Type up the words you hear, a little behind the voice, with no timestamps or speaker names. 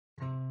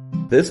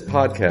This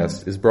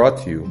podcast is brought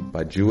to you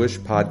by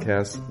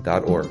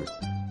JewishPodcasts.org.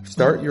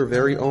 Start your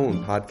very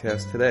own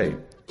podcast today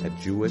at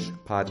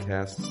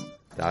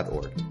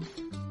JewishPodcasts.org.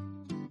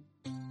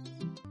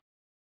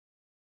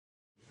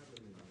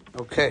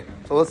 Okay,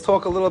 so let's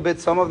talk a little bit,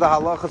 some of the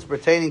halachos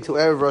pertaining to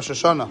Erev Rosh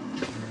Hashanah.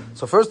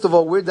 So first of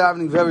all, we're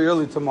davening very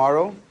early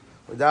tomorrow.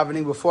 We're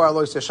davening before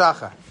Alois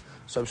Shachar.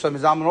 So Shlomo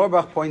Zalman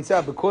Auerbach points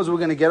out, because we're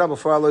going to get up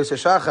before Alois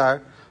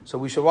Shachar, so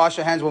we should wash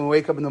our hands when we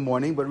wake up in the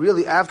morning, but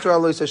really after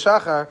Alois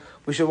Shachar,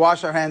 we should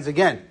wash our hands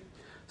again.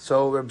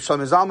 So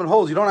Shlomo Zalman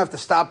holds, you don't have to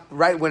stop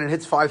right when it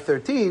hits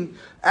 5:13.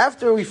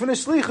 After we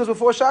finish Slichas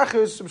before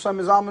Shachar,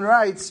 Shlomo Zalman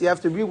writes, you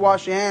have to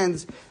rewash your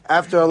hands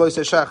after Alois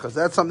Shachar.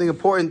 That's something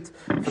important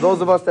for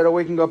those of us that are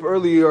waking up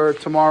early or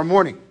tomorrow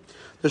morning.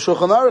 The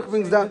Shulchan Aruch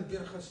brings down...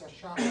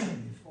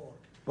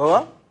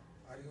 What?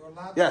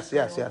 Yes.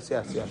 Yeah.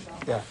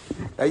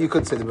 You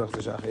could say the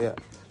Birchas Shachar, yeah.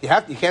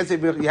 You can't say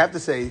you have to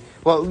say,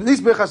 well, at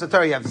least Birchas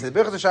HaTorah you have to say. The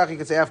Birchas Shachar you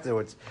can say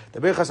afterwards.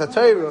 The Birchas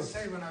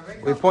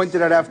HaTorah, we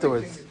pointed out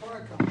afterwards.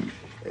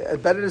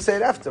 It's better to say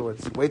it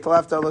afterwards. Wait till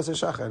after Alois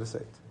Shachar to say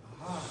it.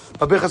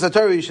 But Birchas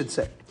HaTorah you should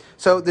say.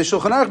 So the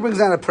Shulchan Aruch brings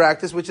down a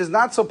practice which is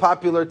not so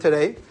popular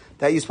today,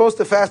 that you're supposed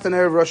to fast on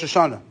Erev Rosh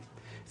Hashanah.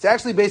 It's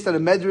actually based on a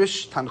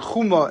Medrash,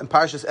 Tanchuma, in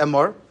Parshas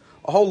Emor,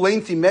 a whole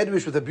lengthy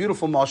Medrash with a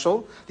beautiful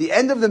mashal. The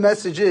end of the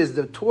message is,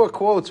 the Torah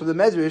quotes from the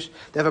Medrash,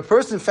 that if a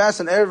person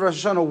fasts on Erev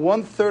Rosh Hashanah,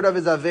 1/3 of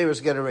his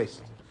Averos get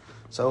erased.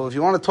 So if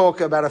you want to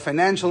talk about a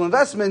financial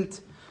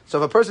investment, so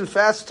if a person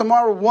fasts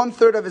tomorrow,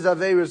 1/3 of his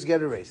Averos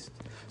get erased.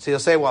 So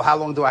you'll say, well, how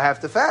long do I have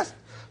to fast?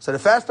 So the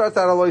fast starts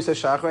at Alois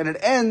Shachar and it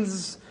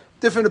ends,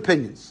 different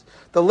opinions.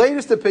 The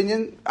latest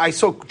opinion, I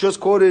just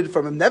quoted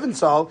from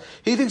Nevinsal,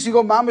 he thinks you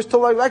go mamish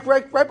till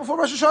right before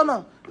Rosh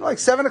Hashanah, like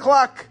 7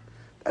 o'clock.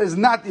 That is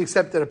not the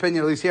accepted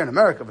opinion, at least here in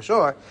America, for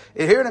sure.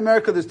 Here in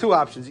America, there's two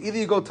options. Either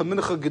you go to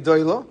Mincha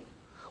Gedoyla,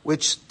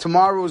 which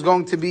tomorrow is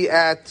going to be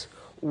at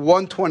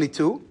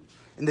 1:22.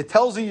 In the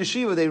Telzi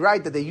Yeshiva, they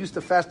write that they used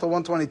to fast till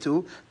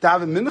 1:22.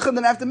 Daven Mincha, and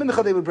then after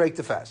Mincha, they would break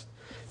the fast.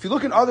 If you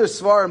look in other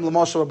Svarim,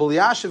 L'Moshe Rabbi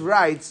Yashiv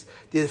writes,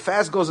 the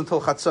fast goes until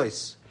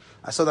Chatzos.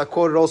 I saw that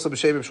quoted also by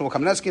Shmuel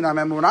Kamenetsky, and I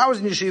remember when I was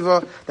in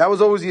Yeshiva, that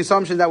was always the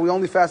assumption that we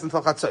only fast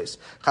until Chatzos.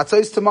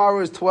 Chatzos tomorrow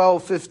is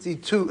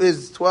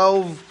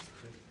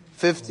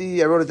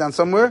 12:50, I wrote it down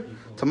somewhere.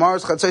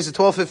 Tomorrow's Chatzos is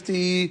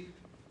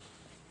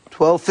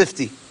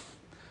 12:50.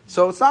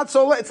 So it's not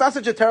so late. It's not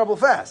such a terrible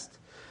fast.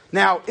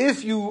 Now,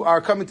 if you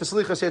are coming to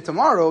Slichas here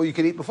tomorrow, you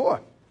can eat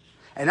before.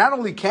 And not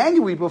only can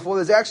you eat before,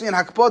 there's actually an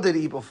hakpadah to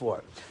eat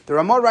before. The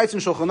Ramah writes in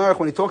Shulchan Aruch,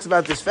 when he talks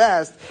about this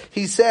fast,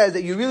 he says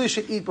that you really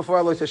should eat before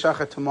Alois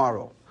Shachar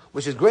tomorrow,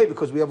 which is great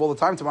because we have all the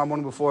time tomorrow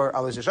morning before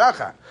Alois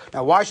Shachar.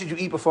 Now, why should you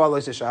eat before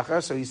Alois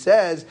Shachar? So he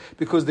says,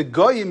 because the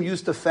Goyim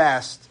used to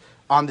fast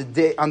on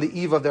the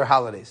eve of their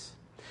holidays.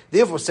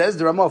 Therefore, says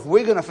the Ramah, if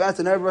we're going to fast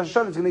in Erev Rosh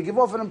Hashanah, it's going to give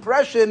off an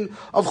impression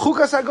of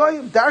Chukas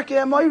HaGoyim,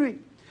 Darkei HaMoiri.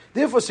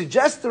 Therefore,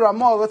 suggests the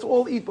Ramah, let's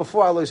all eat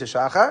before Alois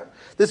Shachar.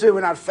 This way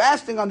we're not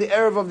fasting on the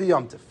Erev of the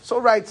Yom Tov. So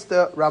writes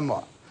the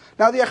Ramah.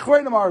 Now the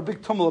Achronim are a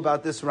big tumult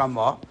about this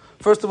Ramah.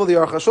 First of all, the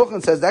Aruch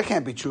HaShulchan says that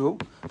can't be true,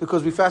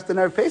 because we fast in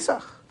Erev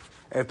Pesach.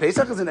 Erev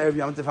Pesach is an Erev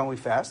Yom Tov and we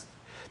fast.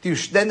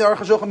 Then the Aruch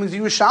HaShulchan means the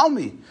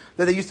Yerushalmi,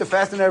 that they used to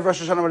fast in Erev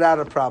Rosh Hashanah without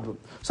a problem.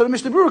 So the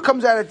Mishnah Berurah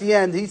comes out at the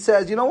end, he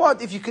says, you know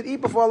what, if you could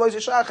eat before Alois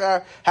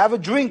Shachar, have a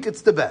drink,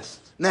 it's the best.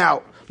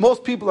 Now,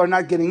 most people are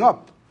not getting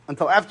up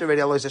until after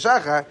already Alois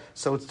Shachar,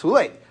 so it's too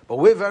late. But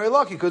we're very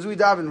lucky because we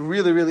daven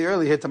really, really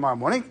early here tomorrow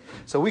morning,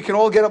 so we can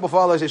all get up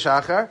before Alois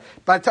Shachar.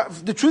 But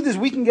the truth is,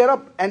 we can get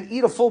up and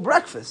eat a full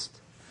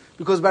breakfast,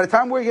 because by the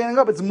time we're getting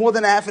up, it's more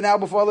than a half an hour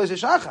before Alois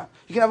Shachar.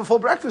 You can have a full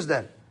breakfast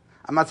then.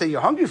 I'm not saying you're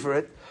hungry for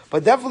it,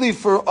 but definitely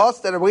for us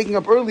that are waking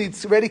up early,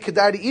 it's ready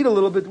kedai to eat a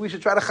little bit. We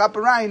should try to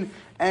chaperine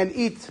and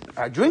eat,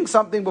 drink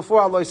something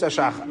before Alois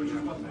Shachar.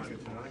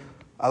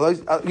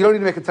 You don't need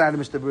to make a time, the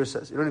Mishnah Berurah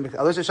says. You don't need to make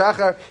Alois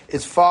Shachar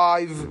is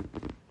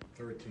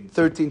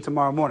 5:13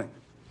 tomorrow morning.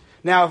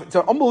 Now, it's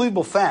an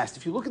unbelievable fast.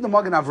 If you look at the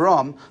Magen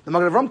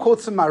Avram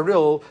quotes in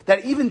Maril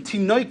that even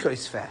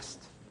Tinoikos fast.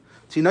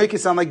 Tinoikos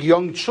sound like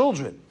young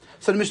children.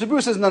 So the Mishnah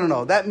Berurah says,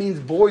 no. That means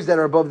boys that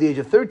are above the age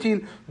of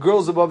 13,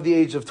 girls above the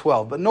age of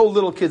 12. But no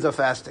little kids are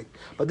fasting.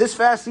 But this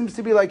fast seems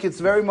to be like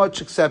it's very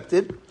much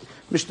accepted.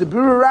 Mishnah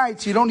Berurah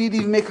writes, you don't need to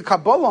even make a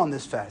Kabbalah on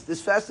this fast.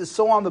 This fast is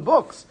so on the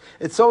books.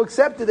 It's so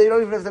accepted that you don't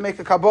even have to make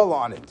a Kabbalah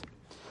on it.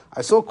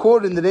 I saw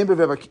quoted in the name of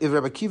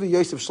Rabbi Kiva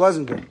Yosef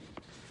Schlesinger.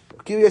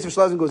 Kiva Yosef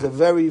Schlesinger was a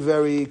very,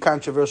 very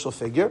controversial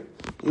figure.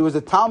 He was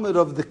a Talmud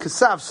of the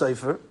Kesav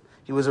Sefer.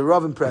 He was a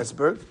Rav in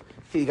Pressburg.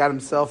 He got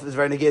himself, is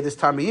very negay this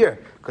time of year,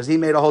 because he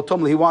made a whole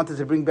tumult. He wanted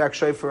to bring back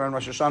Shofar on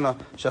Rosh Hashanah,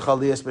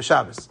 Shechaliyas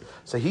B'Shabbos.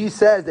 So he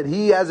says that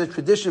he has a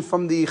tradition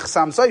from the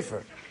Chasam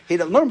Sefer. He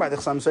didn't learn by the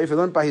Chasam Sefer, he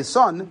learned by his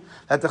son,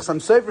 that the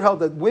Chasam Sefer held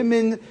that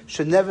women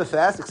should never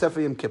fast except for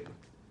Yom Kippur.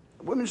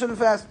 Women shouldn't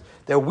fast.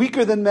 They're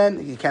weaker than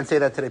men. You can't say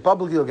that today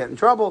publicly, you'll get in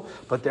trouble.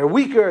 But they're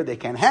weaker, they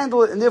can't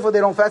handle it, and therefore they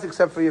don't fast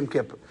except for Yom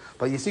Kippur.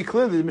 But you see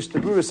clearly,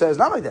 Mr. Brewer says,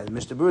 not like that.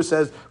 Mr. Brewer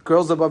says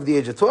girls above the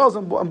age of 12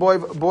 and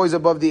boys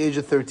above the age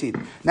of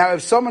 13. Now,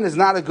 if someone is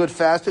not a good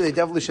faster, they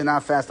definitely should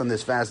not fast on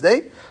this fast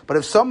day. But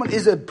if someone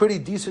is a pretty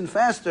decent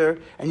faster,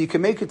 and you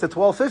can make it to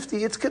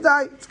 12:50, it's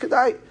kedai. It's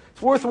kedai.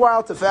 It's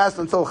worthwhile to fast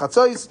until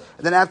Chatzos,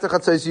 and then after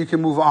Chatzos you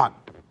can move on.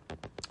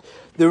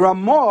 The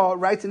Ramah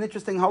writes an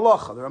interesting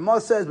halacha. The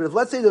Ramah says, but if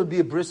let's say there would be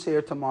a bris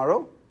here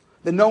tomorrow,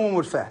 then no one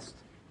would fast.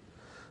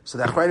 So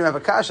the Achrayim have a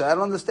kasha. I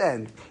don't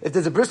understand. If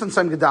there's a bris on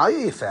Tzom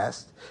Gedalia, you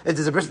fast. If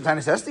there's a bris on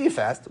Tanis Esther, you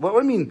fast. What do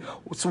you mean?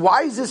 So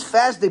why is this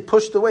fast they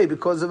pushed away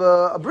because of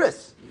a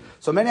bris?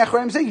 So many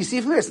Achrayim say, you see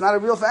from here, it's not a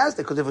real fast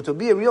day, because if it would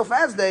be a real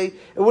fast day,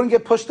 it wouldn't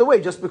get pushed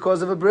away just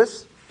because of a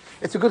bris.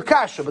 It's a good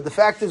kasha, but the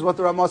fact is what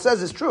the Ramah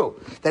says is true.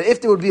 That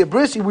if there would be a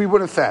bris, we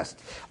wouldn't fast.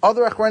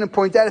 Other Achrayim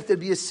point out if there'd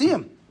be a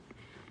siyum.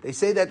 They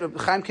say that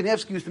Chaim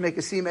Kanievsky used to make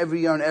a siyum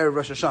every year on Erev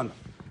Rosh Hashanah.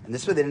 And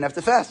this way they didn't have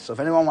to fast. So if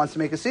anyone wants to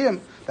make a siyum,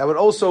 that would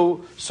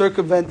also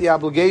circumvent the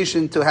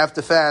obligation to have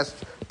to fast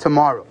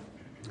tomorrow.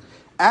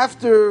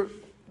 After,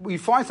 we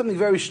find something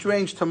very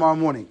strange tomorrow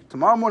morning.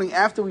 Tomorrow morning,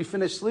 after we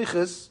finish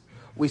Slichas,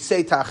 we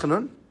say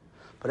Tachanun.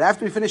 But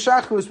after we finish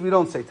Shachris, we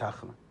don't say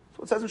Tachanun.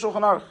 So it says in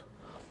Shulchan Aruch.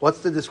 What's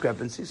the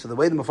discrepancy? So the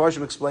way the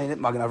Mefarshim explain it,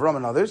 Magen Avram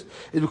and others,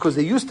 is because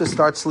they used to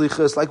start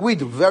Slichas like we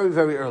do, very,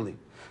 very early.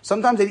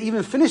 Sometimes they'd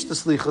even finish the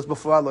Slichas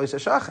before Alois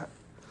HaShachar.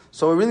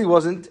 So it really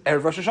wasn't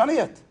Erev Rosh Hashanah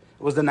yet. It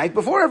was the night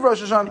before Erev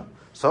Rosh Hashanah.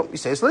 So we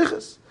say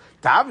Slichas.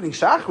 Davening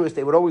Shachris,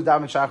 they would always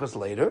daven Shachris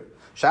later.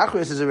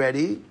 Shachris is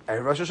already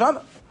Erev Rosh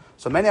Hashanah.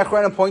 So many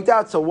Achronim point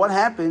out, so what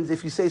happens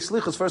if you say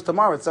Slichas first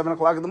tomorrow at 7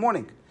 o'clock in the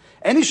morning?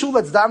 Any shul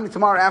that's davening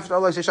tomorrow after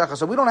Alois HaShachar.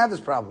 So we don't have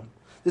this problem.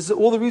 This is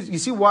all the reason. You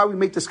see why we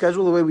make the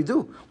schedule the way we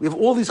do. We have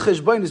all these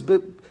cheshbonis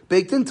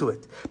baked into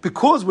it.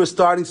 Because we're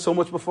starting so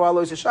much before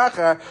Alois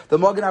HaShachar, the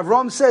Magen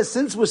Avram says,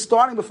 since we're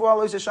starting before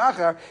Alois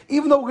HaShachar,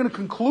 even though we're going to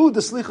conclude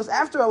the slichas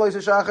after Alois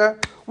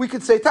HaShachar, we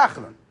could say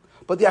Tachanun.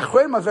 But the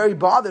Achronim are very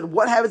bothered.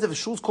 What happens if a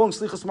shul's calling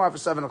slichas tomorrow for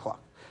 7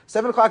 o'clock?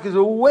 7 o'clock is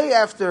way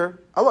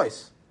after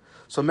Alois.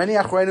 So many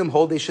Achronim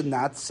hold they should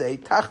not say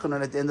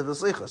Tachanun at the end of the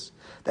slichas.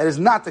 That is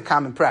not the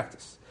common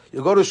practice.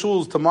 You go to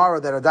shuls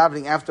tomorrow that are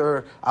davening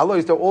after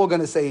Alois, they're all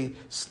going to say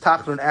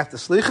Tachanun after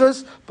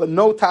Slichas, but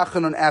no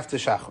Tachanun after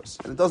Shachos.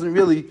 And it doesn't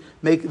really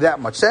make that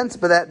much sense,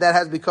 but that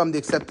has become the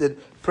accepted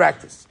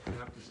practice. You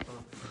have to start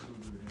the shul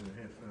in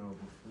a half hour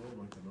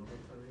before, like another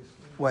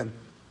time. When?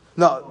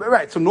 No,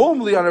 right. So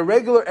normally on a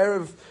regular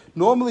Erev,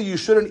 normally you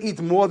shouldn't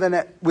eat more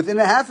than, within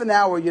a half an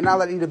hour, you're not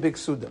allowed to eat a big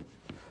Suda.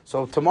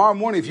 So tomorrow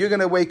morning, if you're going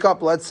to wake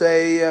up, let's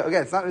say,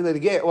 again, it's not really the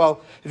get,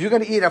 well, if you're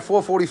going to eat at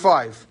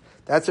 4:45,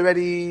 that's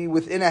already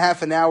within a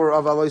half an hour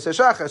of Alois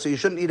HaShachar, so you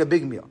shouldn't eat a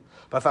big meal.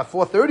 But if at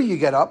 4:30 you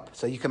get up,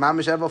 so you can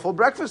mamish have a full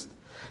breakfast.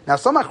 Now,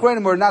 some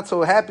Achronim were not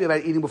so happy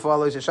about eating before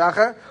Alois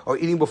HaShachar or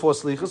eating before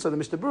Slichus, so the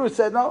Mr. Brewer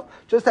said, no,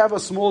 just have a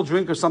small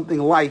drink or something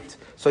light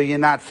so you're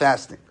not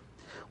fasting.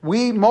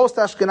 Most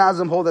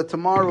Ashkenazim hold that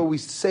tomorrow we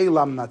say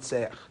Lam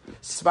Natseach.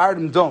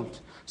 Sfardim don't.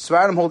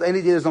 Sfardim hold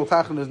any day there's no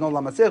Tachanun, there's no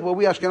Lam Natseach, but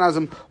we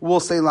Ashkenazim will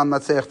say Lam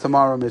Natseach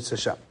tomorrow, Mitzvah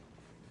Shem.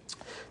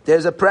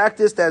 There's a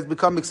practice that has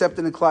become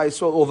accepted in Klal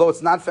Yisrael, although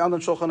it's not found in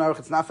Shulchan Aruch,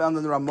 it's not found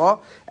in the Ramah.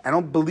 I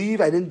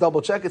didn't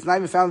double check, it's not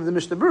even found in the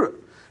Mishnah Berurah.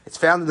 It's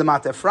found in the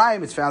Mat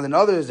Ephraim, it's found in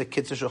others, the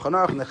Kitzur Shulchan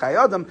Aruch and the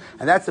Chai Adam,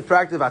 and that's the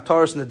practice of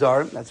Ataras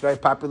Nedarim. That's very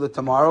popular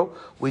tomorrow.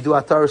 We do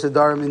Ataras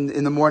Nedarim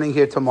in the morning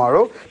here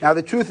tomorrow. Now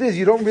the truth is,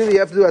 you don't really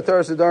have to do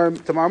Ataras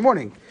Nedarim tomorrow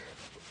morning.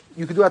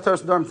 You could do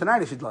Hataras Nedarim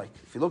tonight if you'd like.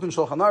 If you look in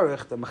Shulchan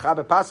Aruch, the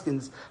Mechaber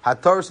Paskins,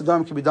 Hataras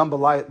Nedarim can be done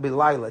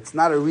B'layla. It's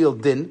not a real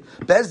din.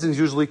 Bezdin is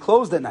usually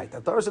closed at night.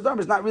 Hataras Nedarim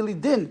is not really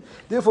din.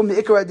 Therefore,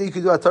 Me'ikar Adin, you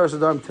could do Hataras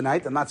Nedarim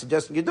tonight. I'm not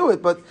suggesting you do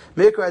it, but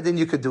Me'ikar Adin,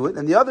 you could do it.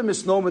 And the other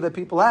misnomer that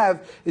people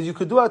have is you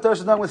could do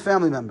Hataras Nedarim with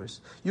family members.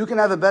 You can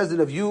have a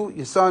Bezdin of you,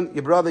 your son,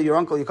 your brother, your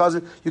uncle, your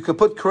cousin. You can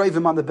put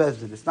Krevim on the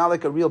Bezdin. It's not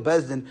like a real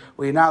Bezdin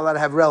where you're not allowed to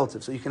have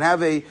relatives. So you can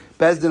have a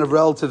Bezdin of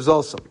relatives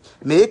also.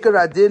 Me'ikar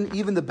Adin,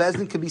 even the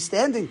Bezdin can be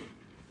standing.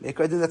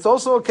 Me'ikar Adin, that's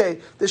also okay.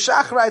 The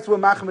Shach writes where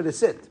Machmer to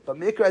sit. But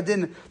Me'ikar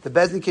Adin, the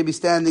Bezdin can be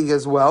standing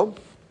as well.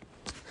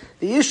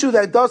 The issue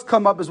that does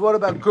come up is what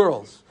about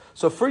girls?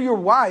 So for your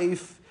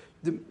wife,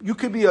 you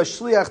could be a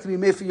shliach to be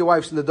made for your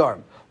wife's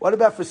nedarim. What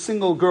about for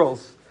single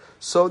girls?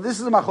 So this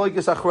is a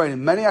machlokes achronim.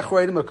 Many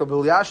achronim, like Rabbi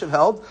Yashiv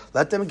held,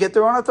 let them get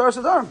their own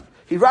hataras nedarim.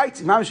 He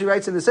writes, Imam Shi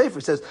writes in the Sefer,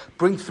 he says,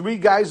 bring 3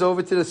 guys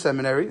over to the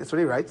seminary, that's what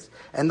he writes,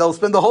 and they'll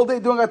spend the whole day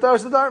doing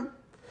hataras nedarim.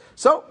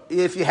 So,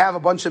 if you have a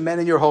bunch of men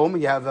in your home,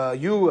 you have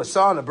you, a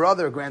son, a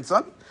brother, a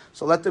grandson,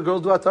 so let the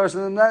girls do hataras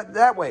nedarim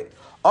that way.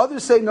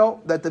 Others say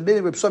no, that the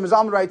minig, Reb Shlomo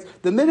Zalman writes,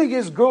 the minig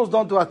is girls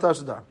don't do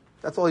hataras nedarim.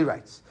 That's all he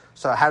writes.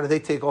 So how do they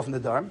take off in the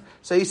Dharm?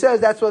 So he says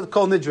that's what the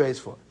Kol Nidre is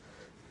for.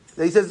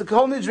 He says the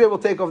Kol Nidre will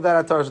take off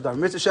that Ataras Dharm.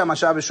 Mr. Shem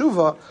Hashav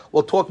Shuva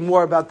will talk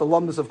more about the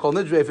lumnus of Kol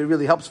Nidre if it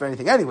really helps for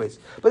anything anyways.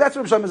 But that's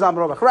what Shlomo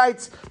Zalman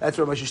writes, that's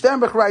what Moshe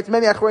Sternberg writes,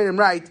 many Achronim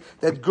write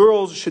that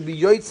girls should be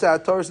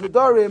Yoitza Ataras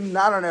Nedarim,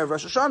 not on Erev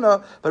Rosh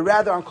Hashanah, but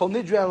rather on Kol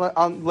Nidre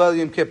on Leil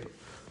Yom Kippur.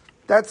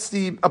 That's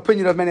the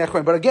opinion of many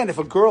Achronim. But again, if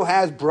a girl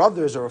has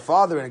brothers or a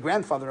father and a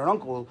grandfather and an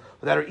uncle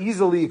that are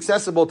easily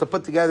accessible to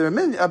put together a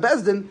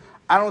bezdin,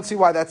 I don't see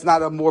why that's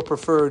not a more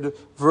preferred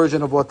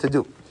version of what to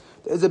do.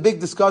 There's a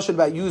big discussion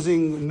about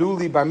using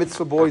newly bar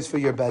mitzvah boys for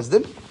your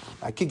bezdin.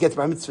 A kid gets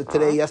bar mitzvah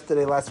today,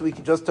 yesterday, last week.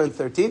 He just turned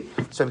 13.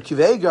 So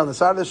Kiveiger on the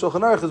side of the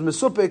Shulchan Aruch is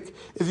mesupik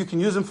if you can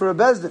use him for a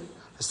bezdin.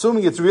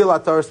 Assuming it's real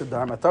Ataras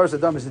Adam. Ataras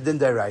Adam is a din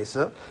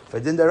deraisa. For a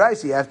din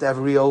deraisa, you have to have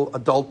real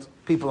adult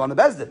people on the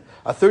bezdin.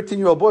 A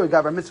 13-year-old boy who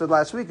got bar mitzvah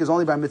last week is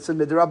only bar mitzvah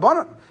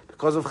midrabanan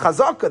because of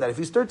chazaka, that if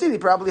he's 13, he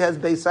probably has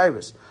Beis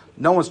Cyrus.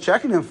 No one's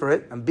checking him for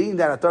it, and being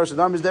that Ataras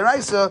Adam is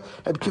deraisa,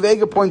 Reb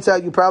Kiveiger points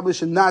out you probably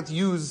should not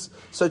use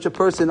such a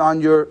person on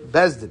your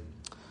bezdin.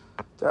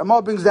 The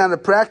Ramah brings down a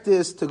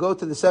practice to go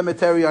to the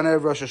cemetery on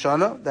Erev Rosh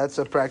Hashanah. That's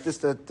a practice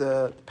that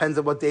depends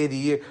on what day of the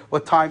year,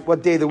 what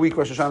day of the week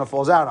Rosh Hashanah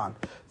falls out on.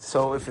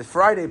 So if it's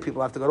Friday,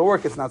 people have to go to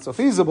work. It's not so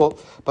feasible.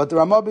 But the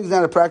Ramah brings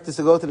down a practice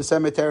to go to the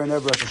cemetery on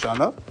Erev Rosh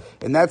Hashanah.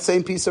 In that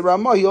same piece of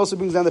Ramah, he also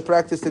brings down the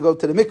practice to go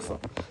to the mikveh.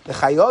 The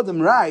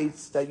Chayodim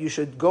writes that you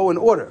should go in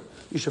order.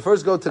 You should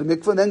first go to the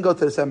mikveh and then go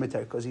to the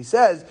cemetery. Because he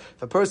says,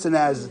 if a person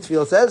has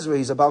Tfilas Ezra,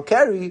 he's a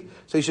Balkari,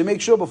 so he should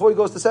make sure before he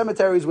goes to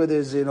cemeteries where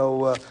there's,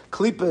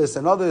 klippus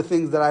and other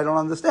things that I don't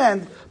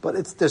understand, but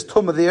there's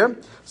tumah there.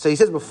 So he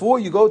says, before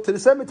you go to the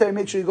cemetery,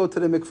 make sure you go to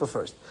the mikveh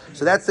first.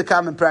 So that's the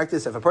common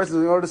practice. If a person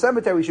is going to go to the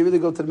cemetery, we should really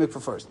go to the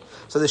mikveh first.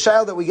 So the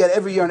shayla that we get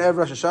every year on Erev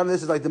Rosh Hashanah,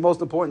 this is like the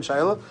most important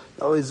shayla,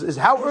 is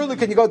how early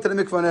can you go to the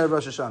mikveh on Erev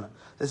Rosh Hashanah?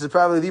 This is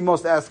probably the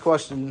most asked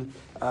question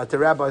to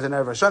rabbis on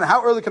Erev Rosh Hashanah.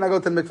 How early can I go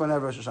to the mikveh on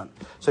Erev Rosh Hashanah?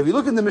 So if you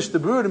look in the Mishnah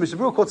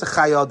Berurah calls it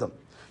Chayadim.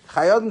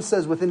 Chayadim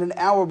says within an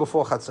hour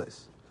before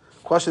Chatzos.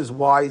 Question is,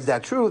 why is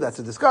that true? That's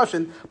a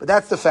discussion, but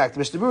that's the fact.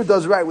 Mishnah Berurah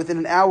does right within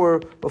an hour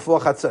before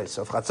Chatzos.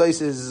 So if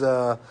Chatzos is,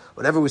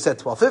 whatever we said,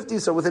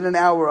 12:50, so within an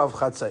hour of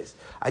Chatzos.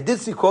 I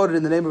did see quoted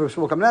in the name of Rav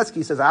Shmuel Kamenetsky,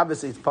 he says,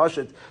 obviously it's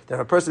pashut that if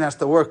a person has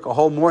to work a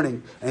whole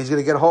morning and he's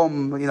going to get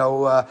home,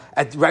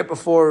 right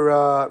before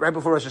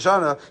Rosh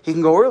Hashanah, he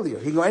can go earlier.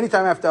 He can go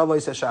anytime after Allah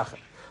Yiseh Shachar.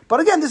 But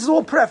again, this is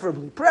all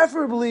preferably.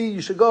 Preferably, you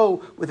should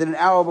go within an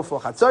hour before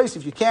Chatzos.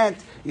 If you can't,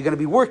 you're going to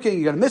be working,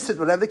 you're going to miss it,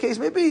 whatever the case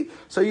may be.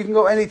 So you can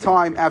go any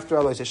time after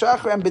Allah Yiseh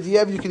Shachar. And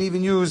B'diyev, you can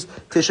even use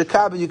Tisha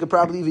K'av, and you could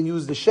probably even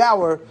use the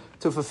shower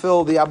to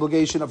fulfill the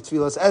obligation of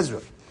Tfilas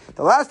Ezra.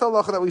 The last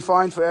halacha that we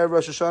find for Erev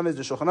Rosh Hashanah is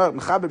the Shulchan Aruch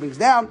Mechaber brings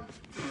down.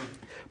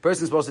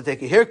 Person's supposed to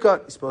take a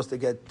haircut, he's supposed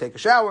to take a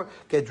shower,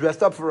 get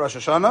dressed up for Rosh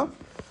Hashanah.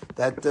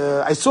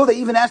 I saw they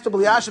even asked Rabbi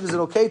Elyashiv, is it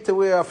okay to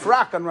wear a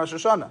frock on Rosh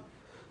Hashanah?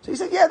 So he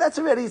said, yeah, that's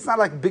already, it's not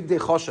like big day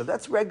choshev.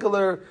 That's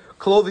regular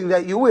clothing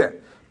that you wear.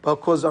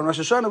 Because on Rosh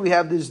Hashanah we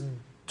have these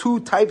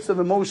two types of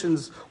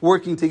emotions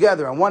working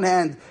together. On one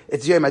hand,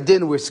 it's Yom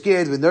Adin, we're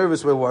scared, we're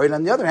nervous, we're worried.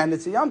 On the other hand,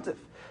 it's a Yom Tov.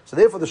 So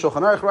therefore the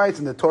Shulchan Aruch writes,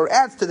 and the Torah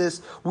adds to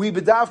this, we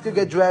bedavka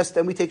get dressed,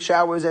 and we take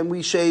showers, and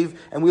we shave,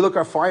 and we look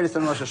our finest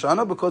on Rosh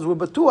Hashanah, because we're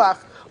batuach,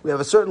 we have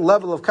a certain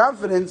level of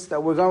confidence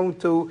that we're going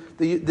to,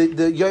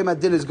 the Yom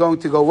Adin is going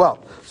to go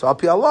well. So al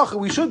pi halacha,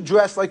 we should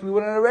dress like we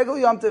would in a regular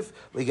Yom Tov.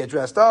 We get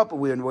dressed up,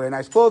 we wear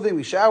nice clothing,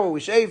 we shower, we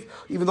shave,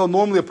 even though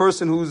normally a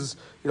person who's,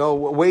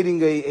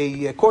 waiting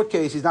a court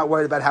case, he's not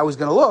worried about how he's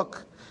going to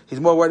look. He's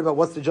more worried about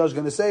what's the judge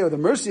going to say or the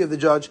mercy of the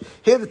judge.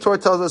 Here the Torah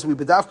tells us we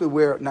bedafka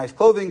wear nice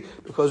clothing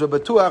because we're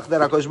batuach that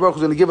HaKadosh Baruch Hu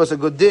is going to give us a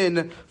good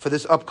din for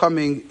this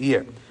upcoming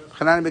year.